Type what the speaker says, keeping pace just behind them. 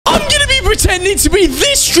pretending to be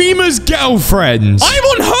this streamer's girlfriend. I'm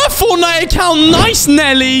on her Fortnite account, Nice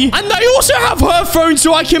Nelly, and I also have her phone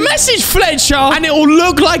so I can message Fletcher and it will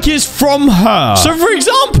look like it's from her. So for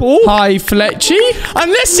example, hi Fletchy, and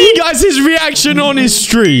let's see guys his reaction on his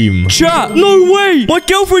stream. Chat, no way. My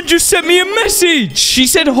girlfriend just sent me a message. She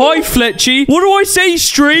said, hi Fletchy. What do I say,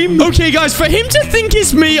 stream? Okay guys, for him to think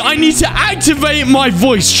it's me, I need to activate my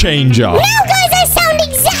voice changer. Now guys, I sound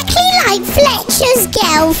exactly like Fletcher's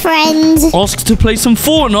girlfriend. Ask to play some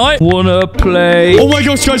Fortnite. Wanna play? Oh my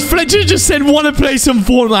gosh guys, Fletcher just said wanna play some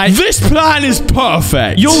Fortnite. This plan is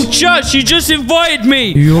perfect. Yo, chat, she just invited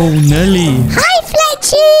me. Yo, Nelly. Hi,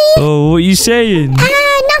 Fletchy. Oh, what are you saying?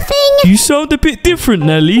 Nothing. You sound a bit different,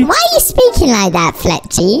 Nelly. Why are you speaking like that,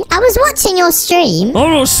 Fletchy? I was watching your stream.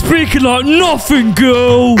 I'm not speaking like nothing,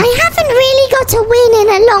 girl. I haven't really got a win in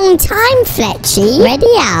a long time, Fletchy.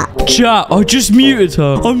 Ready up. Chat, I just muted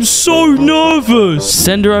her. I'm so nervous.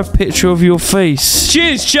 Send her a picture of your face.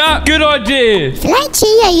 Cheers, chat. Good idea.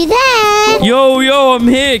 Fletchy, are you there? Yo, I'm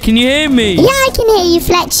here. Can you hear me? Yeah, I can hear you,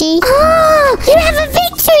 Fletchy. Oh, you have a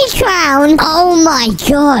victory crown. Oh my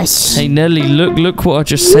gosh. Hey, Nelly, look what I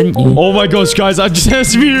just sent you. Oh my gosh guys, I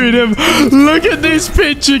just muted him. Look at this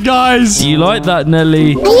picture guys. Do you like that,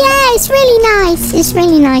 Nelly? Yeah, it's really nice. It's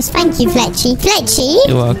really nice. Thank you, Fletchy. Fletchy,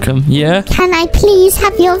 You're welcome. Yeah? can I please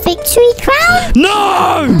have your victory crown?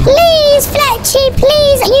 No! Please, Fletchy,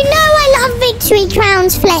 please. You know I love victory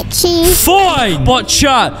crowns, Fletchy. Fine! But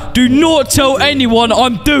chat, do not tell anyone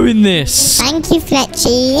I'm doing this. Thank you,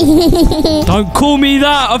 Fletchy. Don't call me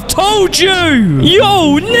that. I've told you.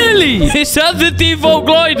 Yo, Nelly. Is that the default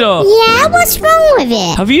glider? Yeah, what's wrong with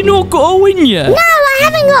it? Have you not got a win yet? No, I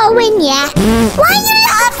haven't got a win yet. Why are you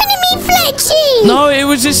laughing at me, Fletchy? No, it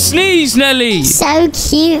was a sneeze, Nelly. So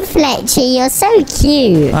cute, Fletchy. You're so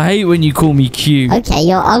cute. I hate when you call me cute. Okay,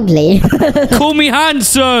 you're ugly. Call me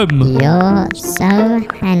handsome. You're so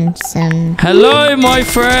handsome. Hello, my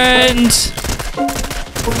friend.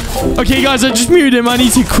 Okay guys, I just muted him. I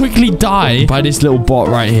need to quickly die by this little bot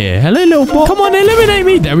right here. Hello little bot. Come on, eliminate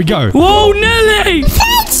me. There we go. Whoa, Nelly.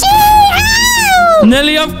 Fletchy! Ow!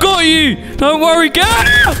 Nelly, I've got you. Don't worry, girl.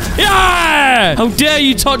 Yeah! How dare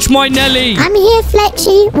you touch my Nelly? I'm here,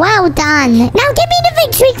 Fletchy. Well done. Now give me the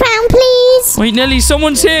victory crown, please. Wait, Nelly,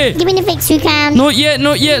 someone's here. Give me the victory crown. Not yet.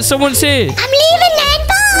 Someone's here. I'm leaving then.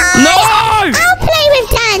 Bye. No! I'll play with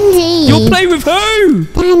Dandy. You'll play with who?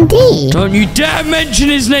 Dandy? Don't you dare mention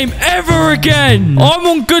his name ever again. I'm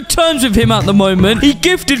on good terms with him at the moment. He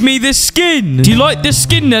gifted me this skin. Do you like this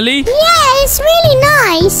skin, Nelly? Yeah, it's really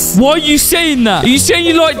nice. Why are you saying that? Are you saying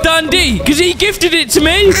you like Dandy? Because he gifted it to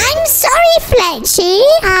me. I'm sorry, Fletchy.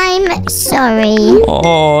 I'm sorry.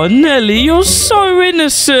 Oh, Nelly, you're so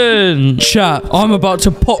innocent. Chat, I'm about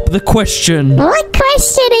to pop the question. What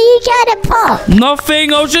question are you going to pop?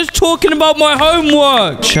 Nothing. I was just talking about my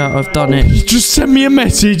homework. Chat, I've done it. Just send me a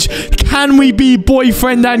message. Can we be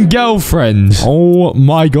boyfriend and girlfriend? Oh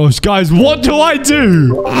my gosh, guys, what do I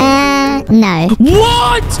do? No.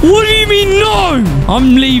 What? What do you mean no?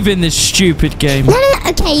 I'm leaving this stupid game. No.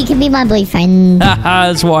 Okay, you can be my boyfriend.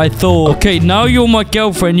 That's what I thought. Okay, now you're my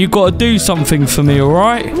girlfriend. You got to do something for me, all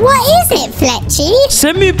right? What is it, Fletchy?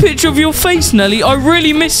 Send me a picture of your face, Nelly. I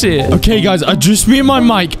really miss it. Okay, guys, I just muted my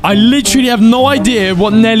mic. I literally have no idea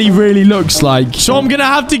what Nelly really looks like. So I'm going to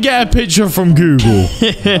have to get a picture from Google.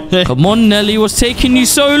 Come on, Nelly. What's taking you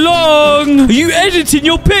so long? Are you editing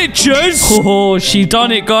your pictures? Oh, she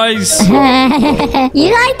done it, guys. You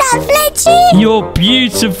like that, Fletchy? You're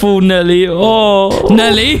beautiful, Nelly. Oh,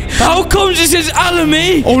 Nelly, how comes it says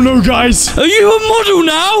Alamy? Oh no, guys. Are you a model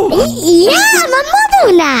now? Yeah, I'm a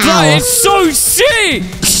model now. That is so sick.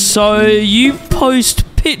 So you post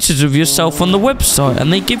pictures of yourself on the website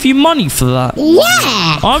and they give you money for that?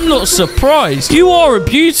 Yeah. I'm not surprised. You are a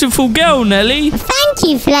beautiful girl, Nelly. Thank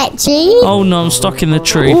you, Fletchy. Oh no, I'm stuck in the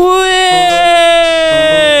tree. Whee!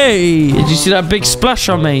 Did you see that big splash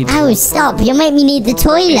I made? Oh, stop. You'll make me need the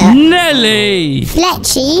toilet. Nelly!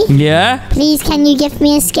 Fletchy, Yeah? please can you give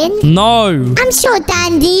me a skin? No. I'm sure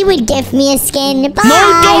Dandy would give me a skin. Bye.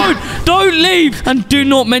 No, don't leave! And do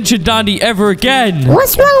not mention Dandy ever again.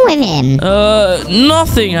 What's wrong with him?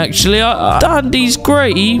 Nothing actually. Dandy's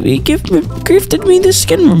great. He gifted me the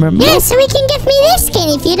skin, remember? Yeah, so he can give me this skin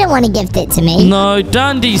if you don't want to gift it to me. No,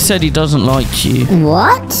 Dandy said he doesn't like you.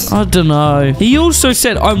 What? I don't know. He also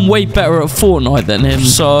said I'm way better at Fortnite than him,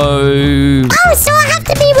 so... Oh, so I have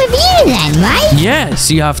to be with you then, right? Yes,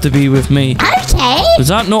 you have to be with me. Okay. Is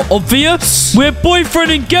that not obvious? We're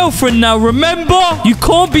boyfriend and girlfriend now, remember? You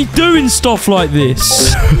can't be doing stuff like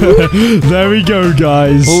this. There we go,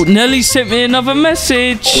 guys. Oh, Nelly sent me another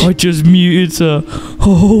message. I just muted her.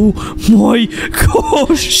 Oh my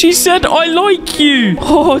gosh. She said I like you.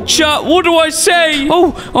 Oh, chat, what do I say?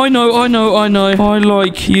 Oh, I know. I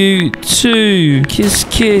like you too. Kiss,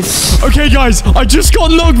 kiss. Okay, guys, I just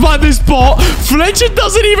got knocked by this bot. Fletcher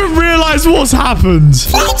doesn't even realize what's happened.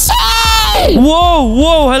 Fletchy!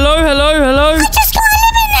 Whoa, hello. I just got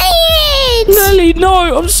eliminated! Nelly,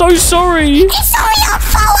 no, I'm so sorry. It's all your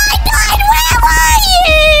fault I died! Where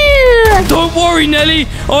were you? Don't worry, Nelly.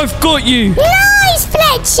 I've got you. Nice,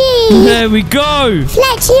 Fletchy! There we go.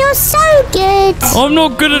 Fletchy, you're so good! I'm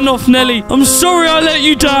not good enough, Nelly. I'm sorry I let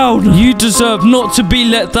you down. You deserve not to be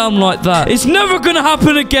let down like that. It's never gonna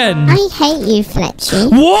happen again. I hate you, Fletchy.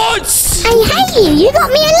 What? I hate you! You got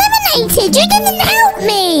me eliminated! You didn't help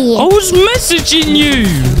me! I was messaging you.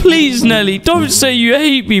 Please, Nelly, don't say you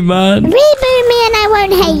hate me, man. Reboot me and I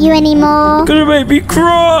won't hate you anymore. Gonna make me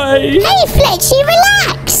cry. Hey, Fletchy,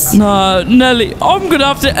 relax! Nah, Nelly, I'm gonna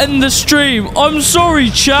have to end the stream. I'm sorry,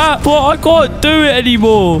 chat, but I can't do it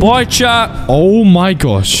anymore. Bye, chat. Oh my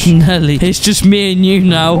gosh. Nelly, it's just me and you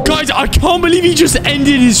now. Guys, I can't believe he just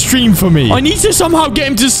ended his stream for me. I need to somehow get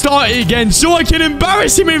him to start it again so I can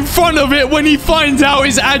embarrass him in front of it when he finds out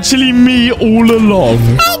it's actually me all along.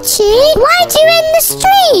 Fletchy, why'd you end the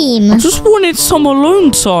stream? I just wanted some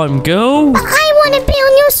alone time, girl. I want to be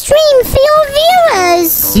on your stream for your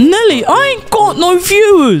viewers. Nelly, I ain't got no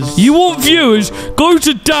viewers. You want viewers? Go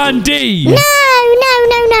to Dan D. No,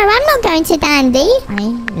 I'm not going to Dandy.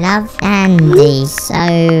 I love Dandy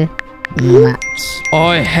so much.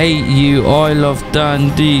 I hate you. I love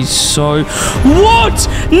Dan D so... What?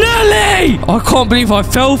 Nelly! I can't believe I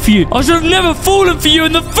fell for you. I should have never fallen for you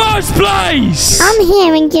in the first place. Come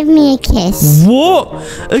here and give me a kiss. What?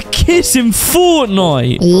 A kiss in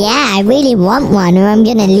Fortnite? Yeah, I really want one or I'm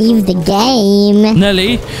gonna leave the game.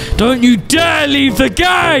 Nelly, don't you dare leave the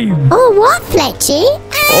game! Oh, what, Fletchy?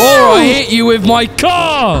 Or I hit you with my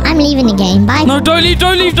car! I'm leaving the game. Bye. No, don't leave.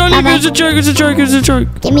 Bye-bye. It's a joke.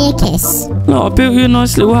 Give me a kiss. No, I built you a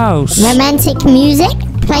nice little house. Romantic music.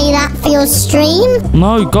 Play that for your stream.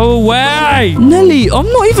 No, go away! Nelly, I'm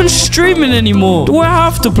not even streaming anymore. Do I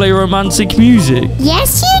have to play romantic music?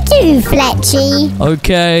 Yes, you do, Fletchy.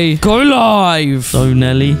 Okay, go live. So,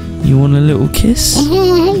 Nelly, you want a little kiss?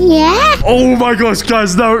 Yeah? Oh my gosh,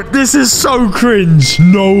 guys, no, this is so cringe.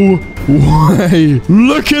 No way.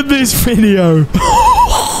 Look at this video.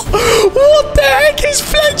 What the heck is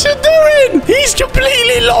Fletcher doing? He's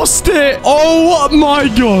completely lost it. Oh my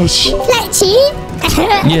gosh. Fletchy?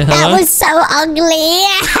 Yeah, That hello? was so ugly.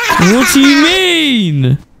 What do you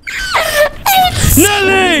mean?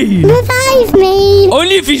 Nelly! Revive me.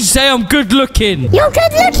 Only if you say I'm good looking. You're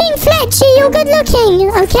good looking, Fletchy. You're good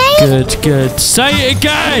looking, okay? Good. Say it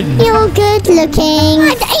again. You're good looking.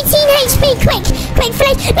 I'm 18 HP. Quick,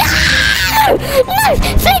 Fletch. No,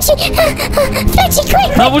 Fletchy. Fletchy,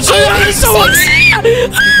 quick. That was Res.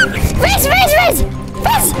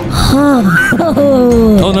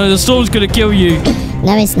 Oh no, the storm's gonna kill you.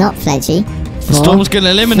 No, it's not, Fletchy. The storm's gonna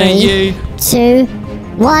eliminate you. 2,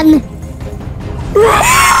 1.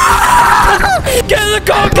 Get in the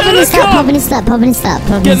car! Pop in and start.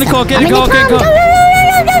 Get in the car, get in the car.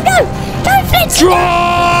 Go, Fletchy.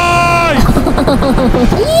 Drive!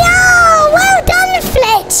 Yo, well done,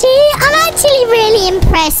 Fletchy. I'm actually really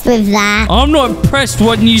impressed with that. I'm not impressed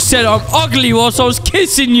when you said I'm ugly whilst I was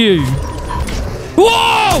kissing you.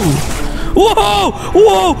 Whoa!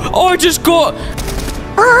 I just got...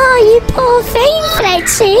 Oh, you poor thing,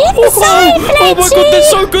 Fletchy. Sorry, Fletchy. Oh my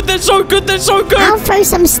god, they're so good. I'll throw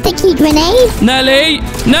some sticky grenade. Nelly!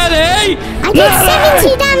 I did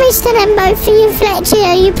 70 damage to them both for you, Fletchy.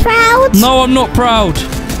 Are you proud? No, I'm not proud.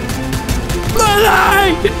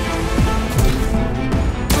 Nelly!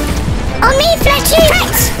 On me, Fletchy.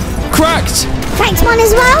 Cracked! Cracked one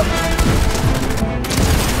as well.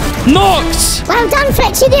 Knocked! Well done,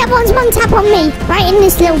 Fletchy. The other one's one tap on me. Right in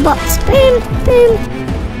this little box. Boom.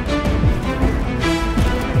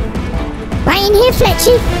 Right in here,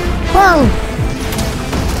 Fletchy. Whoa.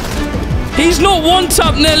 He's not one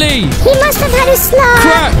tap, Nelly! He must have had a slug.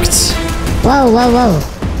 Cracked! Whoa.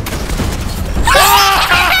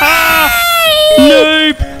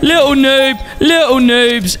 Noob! Little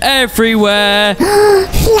noobs everywhere!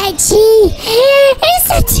 Fletchy, it's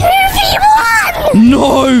a 2v1!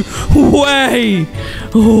 No way!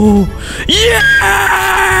 Oh, yes!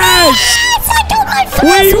 Yes! I got my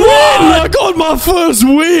We won! I got my first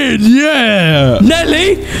win, yeah!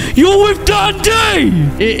 Nelly, you're with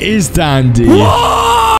Dandy! It is Dandy. What?